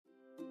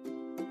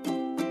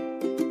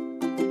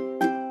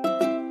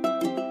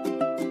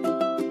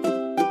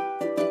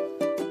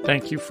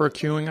Thank you for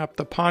queuing up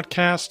the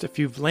podcast. If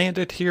you've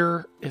landed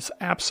here, it's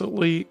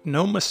absolutely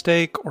no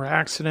mistake or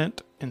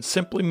accident and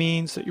simply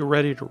means that you're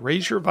ready to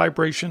raise your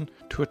vibration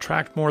to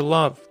attract more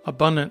love,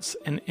 abundance,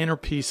 and inner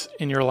peace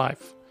in your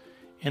life.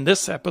 In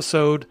this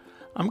episode,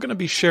 I'm going to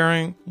be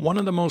sharing one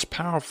of the most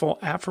powerful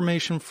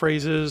affirmation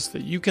phrases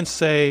that you can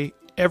say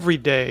every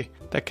day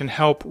that can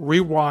help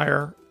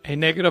rewire a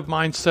negative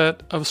mindset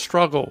of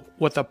struggle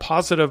with a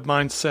positive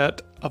mindset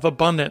of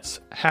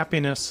abundance,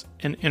 happiness,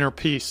 and inner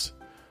peace.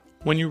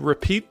 When you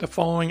repeat the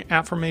following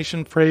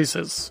affirmation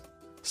phrases,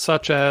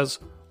 such as,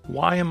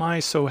 "Why am I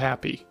so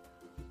happy?"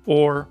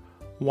 or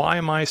 "Why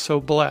am I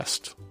so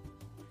blessed?"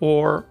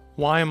 or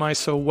 "Why am I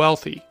so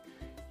wealthy?"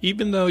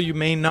 Even though you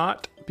may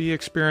not be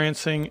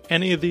experiencing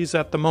any of these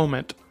at the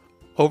moment,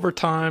 over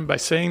time, by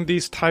saying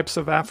these types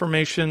of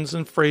affirmations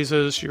and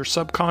phrases, your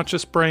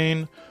subconscious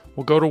brain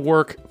will go to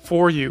work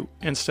for you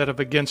instead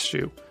of against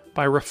you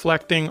by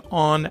reflecting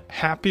on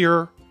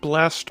happier,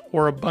 blessed,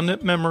 or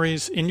abundant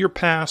memories in your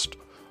past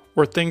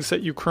or things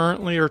that you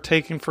currently are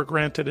taking for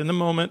granted in the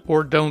moment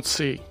or don't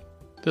see.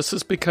 This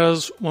is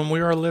because when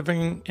we are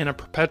living in a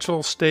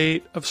perpetual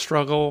state of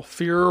struggle,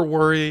 fear or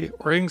worry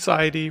or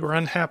anxiety or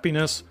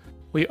unhappiness,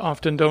 we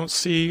often don't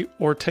see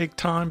or take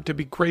time to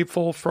be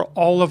grateful for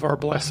all of our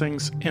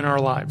blessings in our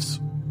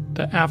lives.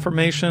 The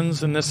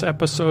affirmations in this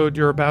episode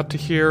you're about to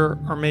hear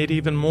are made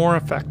even more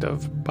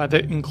effective by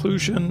the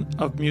inclusion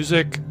of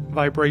music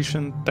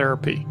vibration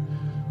therapy,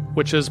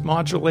 which is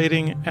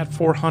modulating at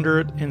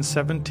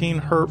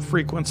 417 Hz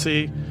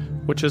frequency,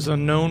 which is a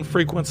known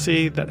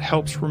frequency that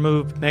helps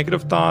remove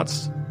negative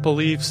thoughts,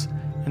 beliefs,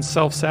 and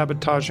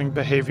self-sabotaging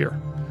behavior.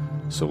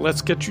 So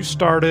let's get you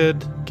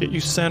started, get you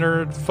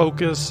centered,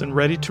 focused, and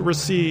ready to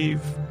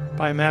receive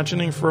by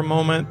imagining for a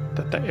moment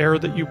that the air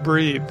that you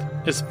breathe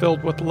is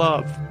filled with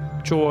love,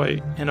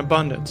 joy, and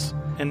abundance.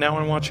 And now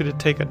I want you to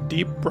take a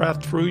deep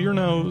breath through your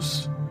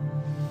nose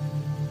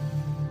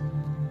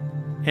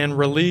and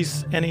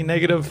release any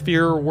negative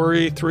fear or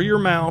worry through your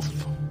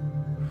mouth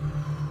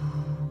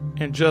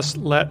and just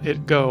let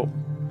it go.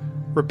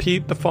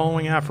 Repeat the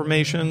following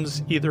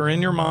affirmations either in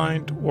your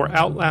mind or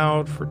out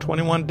loud for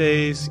 21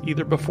 days,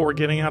 either before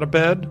getting out of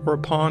bed or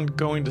upon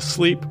going to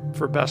sleep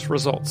for best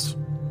results.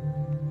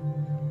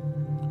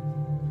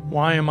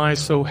 Why am I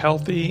so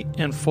healthy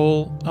and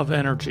full of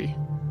energy?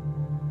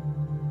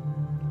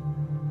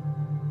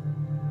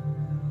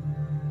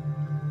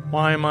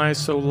 Why am I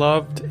so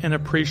loved and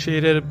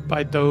appreciated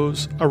by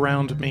those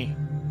around me?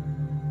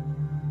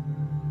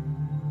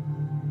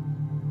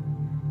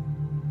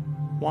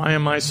 Why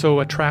am I so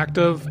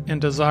attractive and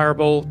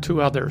desirable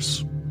to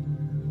others?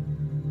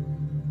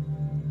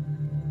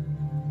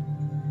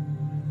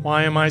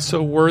 Why am I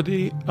so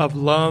worthy of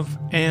love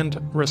and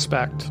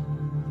respect?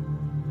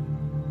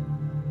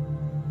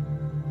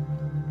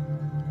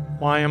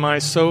 Why am I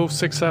so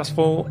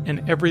successful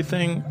in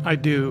everything I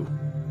do?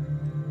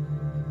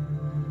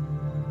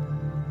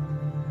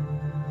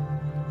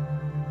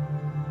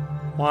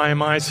 Why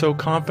am I so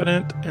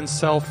confident and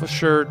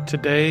self-assured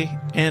today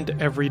and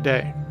every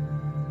day?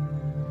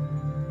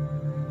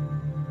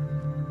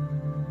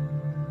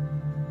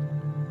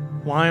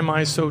 Why am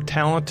I so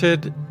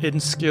talented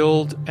and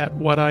skilled at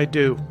what I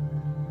do?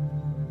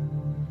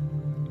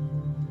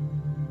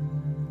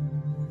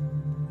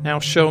 Now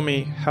show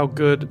me how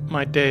good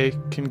my day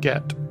can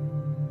get.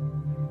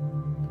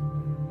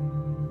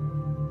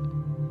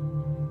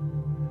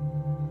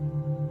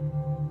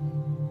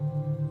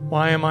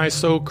 Why am I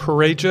so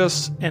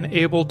courageous and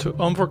able to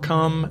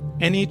overcome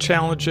any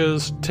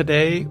challenges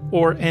today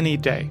or any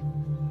day?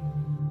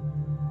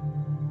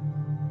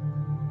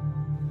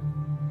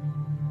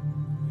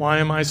 Why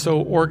am I so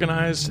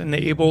organized and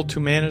able to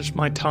manage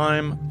my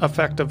time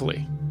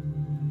effectively?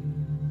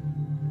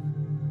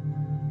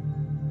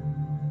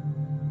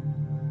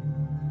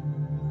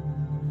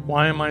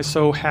 Why am I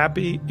so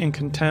happy and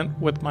content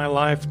with my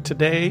life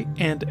today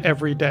and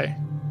every day?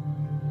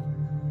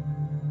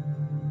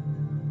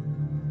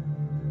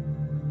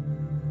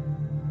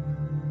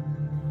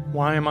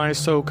 Why am I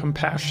so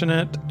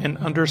compassionate and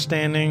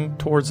understanding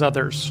towards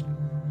others?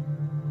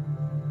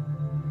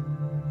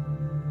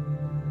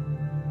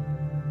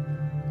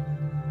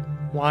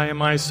 Why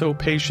am I so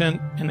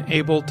patient and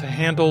able to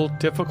handle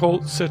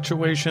difficult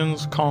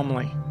situations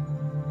calmly?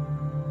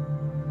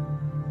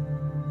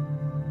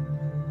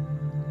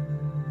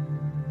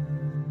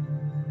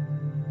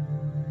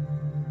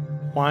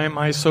 Why am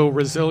I so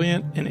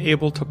resilient and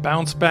able to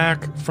bounce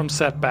back from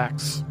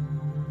setbacks?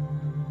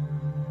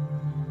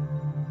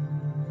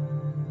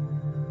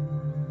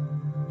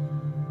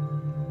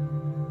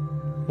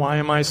 Why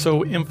am I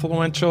so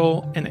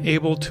influential and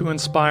able to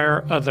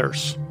inspire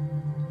others?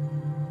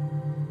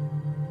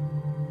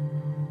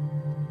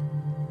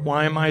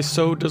 Why am I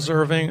so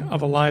deserving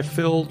of a life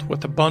filled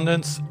with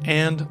abundance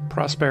and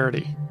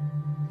prosperity?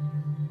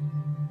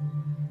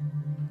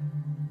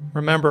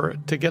 Remember,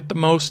 to get the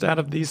most out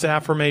of these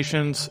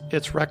affirmations,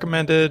 it's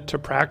recommended to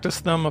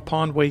practice them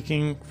upon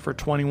waking for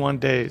 21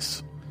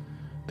 days.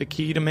 The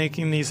key to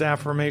making these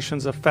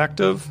affirmations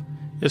effective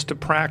is to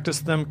practice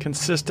them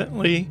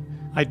consistently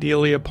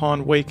ideally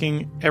upon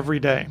waking every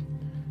day.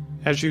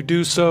 As you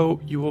do so,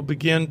 you will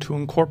begin to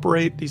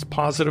incorporate these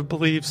positive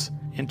beliefs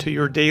into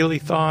your daily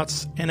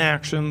thoughts and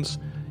actions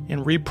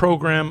and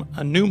reprogram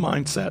a new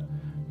mindset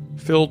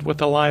filled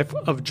with a life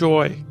of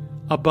joy,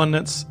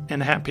 abundance,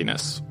 and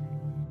happiness.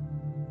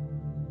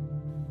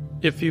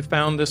 If you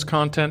found this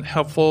content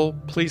helpful,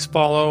 please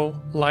follow,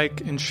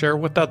 like, and share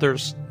with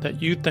others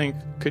that you think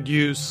could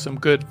use some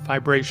good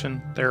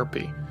vibration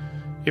therapy.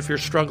 If you're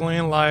struggling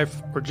in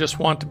life or just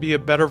want to be a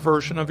better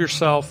version of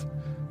yourself,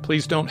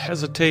 please don't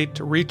hesitate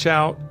to reach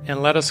out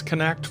and let us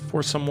connect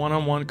for some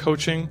one-on-one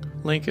coaching.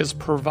 Link is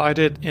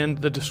provided in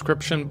the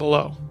description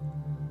below.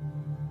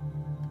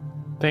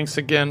 Thanks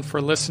again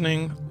for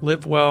listening.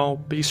 Live well,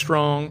 be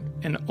strong,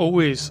 and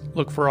always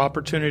look for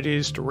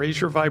opportunities to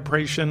raise your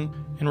vibration.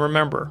 And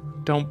remember,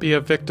 don't be a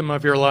victim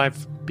of your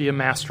life, be a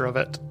master of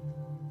it.